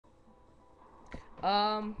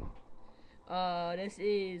Um, this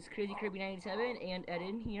is Crazykirby97 and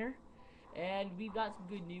Eden here, and we've got some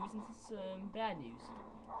good news and some bad news.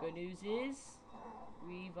 Good news is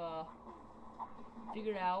we've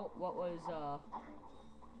figured out what was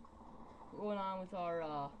going on with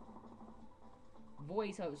our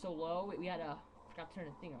voice. How it was so low. We had forgot to turn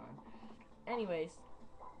the thing on. Anyways,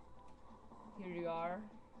 here we are.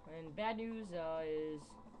 And bad news is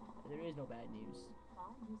there is no bad news.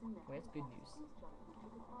 Wait, that's good news.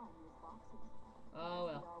 Oh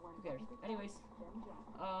well, who cares? Anyways,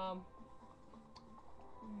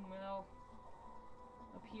 well,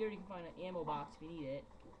 up here you can find an ammo box if you need it,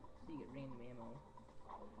 so you get random ammo.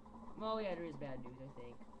 Well, yeah, there is bad news, I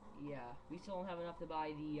think. Yeah, we still don't have enough to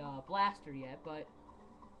buy the blaster yet, but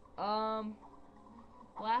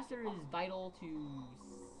blaster is vital to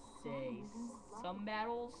say some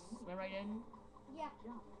battles. Am I right, Eden? Yeah.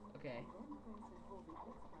 Okay.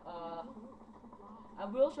 I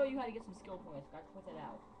will show you how to get some skill points. I forgot to point that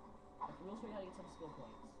out. I will show you how to get some skill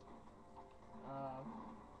points.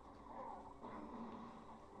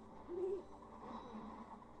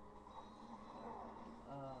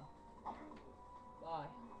 Bye.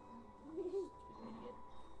 Stupid idiot.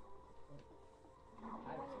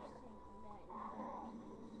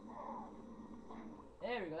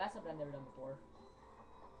 There we go. That's something I've never done before.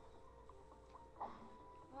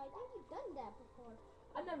 I think you've done that before.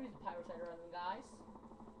 I've never used a pyro sighter on them guys.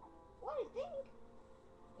 What do you think?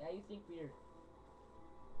 Yeah, you think weird.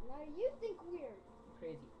 No, you think weird. You're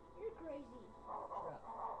crazy. You're crazy. Shut up.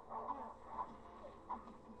 No.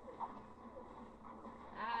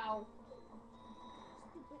 Ow.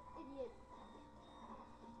 Stupid idiot.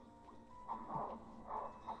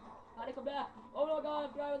 How'd it come back? Oh no, God,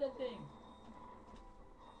 I'm driving that thing.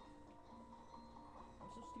 I'm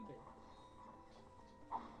so stupid.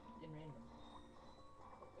 In random.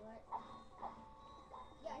 What?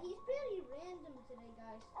 Yeah, he's pretty random today,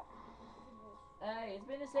 guys. Hey, it's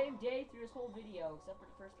been the same day through this whole video, except for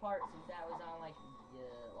the first part, since that was on, like,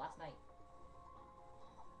 last night.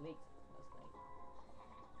 Late last night.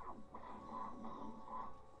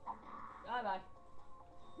 Bye-bye.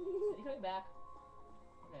 Is he coming back?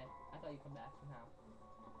 Okay, I thought you'd come back somehow.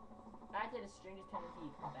 I had the strangest tendency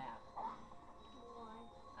to come back. Why?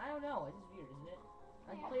 I don't know, it's just weird, isn't it?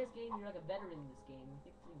 Like, you play this game, you're like a veteran in this game. You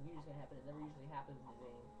think something weird is gonna happen, it never usually happens in the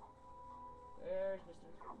game. Where's Mr.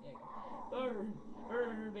 There you go. Burn!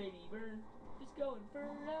 Burn, baby, burn! Just go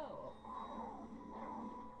inferno!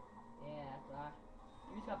 Yeah, that's what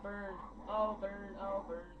you just got burned. Oh, burn, oh,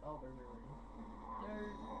 burn, oh, burn, burn,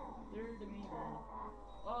 burn. Dirt, to me, burn.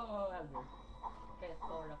 Oh, that was weird. Okay,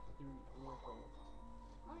 far enough through a little hole.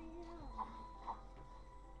 I know.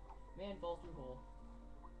 Man falls through hole.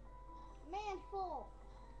 Man fall.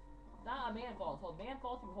 Not a man fall, it's called man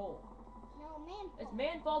fall through hole. No, man fall. It's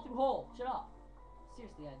man fall through hole. Shut up.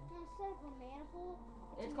 Seriously, Ed. No, instead of a manhole.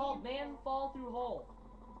 It's called man fall through hole.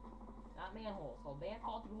 Not manhole. It's called man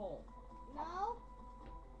fall through hole. No.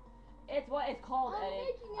 It's what it's called, I'm Ed.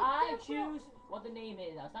 making it I different. choose what the name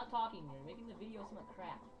is. Now stop talking. You're making the video seem like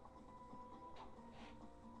crap.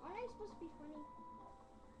 Aren't I supposed to be funny?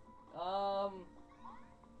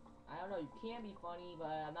 I don't know. You can be funny, but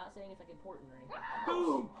I'm not saying it's like important or anything.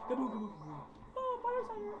 Boom! Kaboom! Kaboom! Kaboom! Oh, fire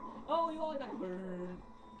sighter! Oh, you all got burned.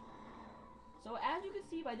 So as you can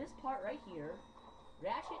see by this part right here,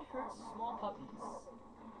 Ratchet hurts small puppies.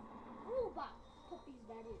 Robot puppies,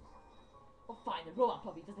 that is. Oh, fine. The robot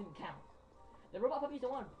puppies doesn't even count. The robot puppies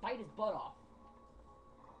don't want to bite his butt off.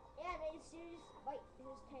 Yeah, they serious bite his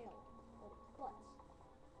tail. Or butts.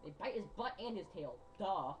 They bite his butt and his tail.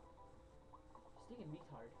 Duh. Stinking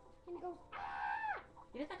retard. And he goes, ah!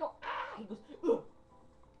 He does not go ah. He goes ugh.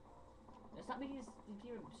 Now stop making this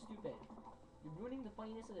video stupid. You're ruining the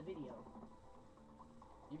funniness of the video.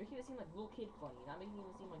 You're making it seem like little kid funny, not making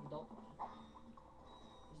it seem like adult funny.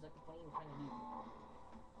 Which is like the funny we're trying to do.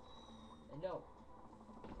 And no,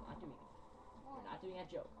 we're not doing it. We're not doing that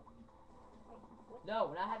joke. Wait, No,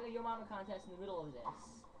 we're not having a Yo Mama contest in the middle of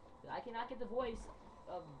this. I cannot get the voice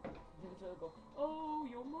of the show go, oh,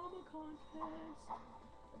 Yo Mama contest.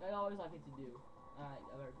 Like I always like it to do.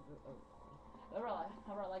 However,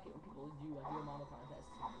 I like it when people do like Yo Mama contests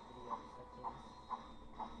in videos, like things.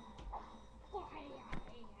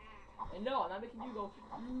 And no, I'm not making you go,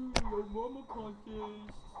 Yo Mama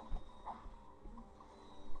contest.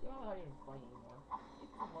 You're not even funny anymore. It's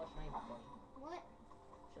too much, not even funny. what?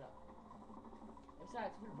 Shut up. And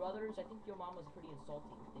besides, if you're brothers, I think Yo Mama's a pretty insulting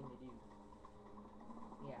thing to do.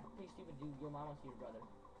 Yeah, pretty stupid to do Yo Mama to your brother.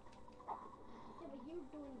 Yeah, but you're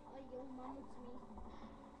doing a yo mama to me.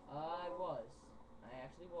 I was. I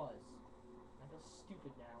actually was. I feel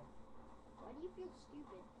stupid now. Why do you feel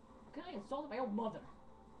stupid. Because I insulted my own mother.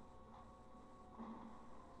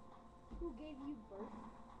 Who gave you birth?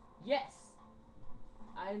 Yes.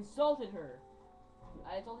 I insulted her.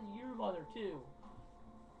 I insulted your mother too.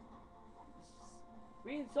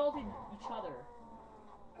 We insulted each other.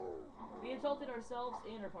 We insulted ourselves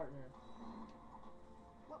and our partner.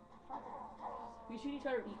 What partner? We treat each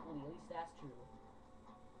other equally, at least that's true.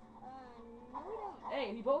 No we don't. Hey,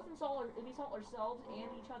 if we both insult ourselves and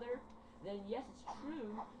each other, then yes, it's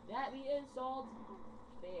true that we insult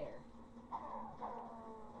fair.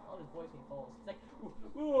 Oh, his voice may falls. It's like,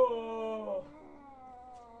 whoa.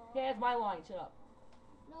 Yeah, it's my line. Shut up.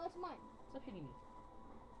 No, it's mine. Stop hitting me.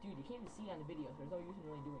 Dude, you can't even see it on the video, so there's no use in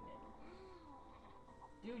really doing it.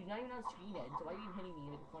 Dude, you're not even on screen, Ed, so why are you even hitting me?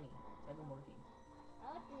 You make it funny. It's not even working.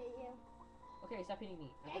 I like to hit you. Okay, stop hitting me.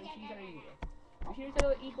 I thought you should each other equal. You should each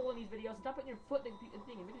other equal in these videos. Stop putting your foot in the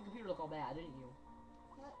thing and making the computer look all bad, didn't you?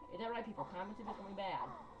 What? Is that right, people? Comment if it's going bad.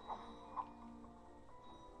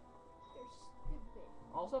 You're stupid.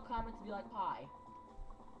 Also, comment if you like pie.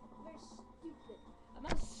 You're stupid. I'm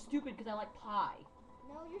not stupid because I like pie.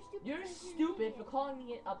 No, you're stupid. You're because an stupid for idiot. calling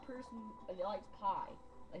me a person that likes pie.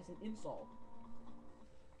 Like it's an insult.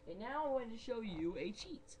 And now I'm going to show you a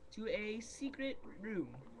cheat to a secret room.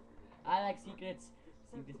 I like secrets.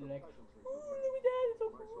 Secrets are like, oh, look at that, it's so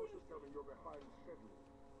cool. Sources tell me you're behind schedule.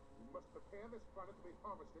 We must prepare this planet to be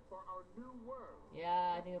harvested for our new world.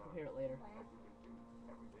 Yeah, I think I'll prepare it later.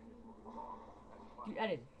 Everything is moving along. Dude,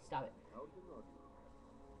 Ed, stop it. Counting on you.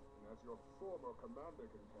 And as your former commander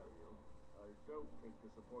can tell you, I don't take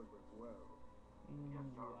disappointment well.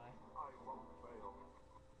 Why? I won't fail.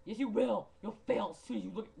 Yes, you will. You'll fail as soon as you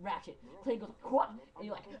look at Ratchet. Clank goes, quack, and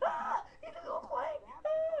you're like, ah, he's a little Clank, ah.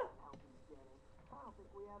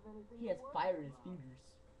 He has fire in his fingers.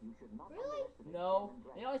 Really? No,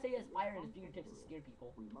 they always say he has fire in his fingertips to scare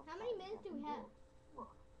people. How many minutes do we have?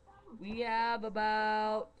 We have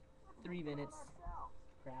about 3 minutes.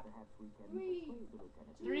 Crap. 3.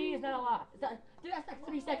 3 is not a lot. It's not, dude, that's like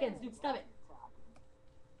 3 seconds. Dude, stop it.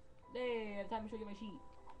 Hey, I have time to show you my sheet.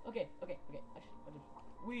 Okay.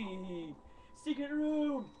 Wee! Secret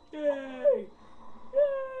room! Yay! Yeah!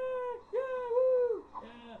 Woo!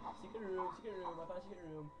 Yeah! Secret room! I found a secret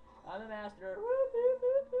room. I'm the master. Woo!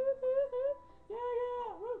 Yeah!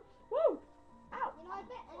 Woo! Woo! Ow! You know, I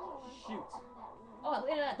bet anyone. Shoot! Oh, I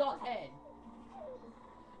landed on that dog's head!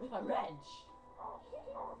 With my wrench!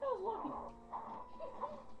 That was lucky.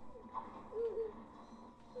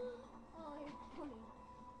 Oh, you're funny.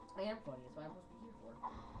 I am funny, that's what I'm supposed to be here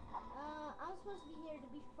for. I'm supposed to be here to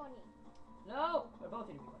be funny. No! We're both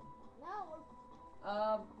here to be funny. No, we're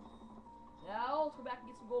Now let's go back and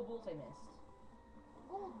get some gold bolts I missed.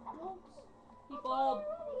 gold bolts. He That's falled.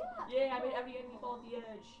 what we're running up. Yeah, I made every enemy fall at the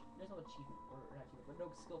edge. There's no achievement, or not achievement, but no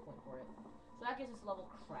skill point for it. So that gives us level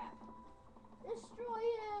crap. Destroy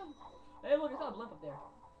him. Hey, look, I saw a blimp up there.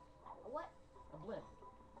 What? A blimp.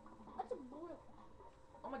 What's a blimp?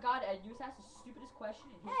 Oh my god, Ed, you just asked the stupidest question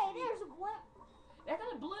in history. Hey, there's a blimp. That's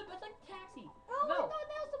not a blimp, that's like a taxi. Oh, No. I thought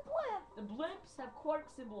that was a blimp. The blimps have quark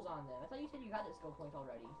symbols on them. I thought you said you got this skill point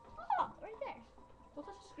already. Oh, right there. Don't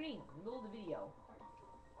touch the screen in the middle of the video.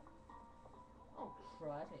 Oh,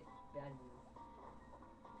 crap, that's a bad move.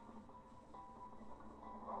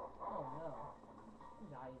 Oh no. I'm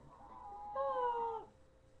dying. Ah!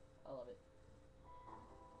 I love it.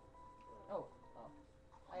 Oh.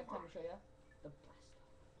 I have time to show you the best.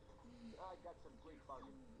 I got some great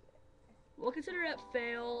bargains. We'll consider it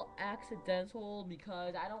fail accidental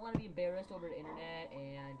because I don't want to be embarrassed over the internet,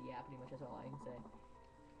 and yeah, pretty much that's all I can say.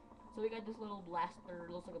 So we got this little blaster,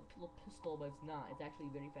 looks like a little pistol, but it's not. It's actually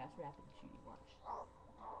very fast, rapid shooting. Watch.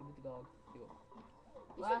 Give it the dog. Do it.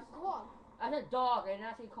 You said gog. I said dog, I did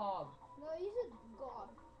not say cog. No, you said gog.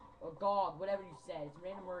 Or gog, whatever you said. It's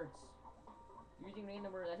random words. You're using random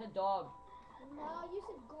words. I said dog. No, you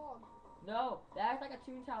said gog. No, that's like a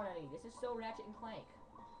Toontown enemy. This is so Ratchet and Clank.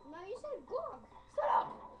 No, you said gog. Shut up!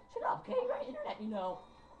 Shut up, okay? You're on the internet, you know.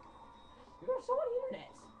 You're so on the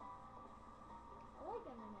internet. I like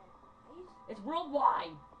internet. It's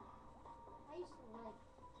worldwide. I used to like.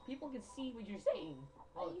 People can see what you're saying.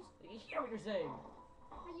 Well, they can hear what you're saying.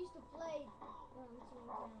 I used to play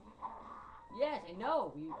Toontown. Yes, I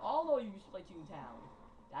know. We all know you used to play Toontown.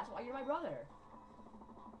 That's why you're my brother.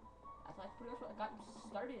 That's like pretty much what got you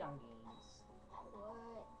started on games.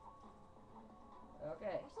 What?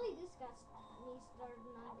 Okay. Actually, this got me started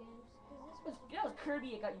on games. Cause this That was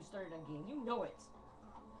Kirby that got you started on games. You know it.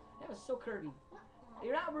 That was so Kirby.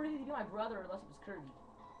 You're not worthy to be my brother unless it was Kirby.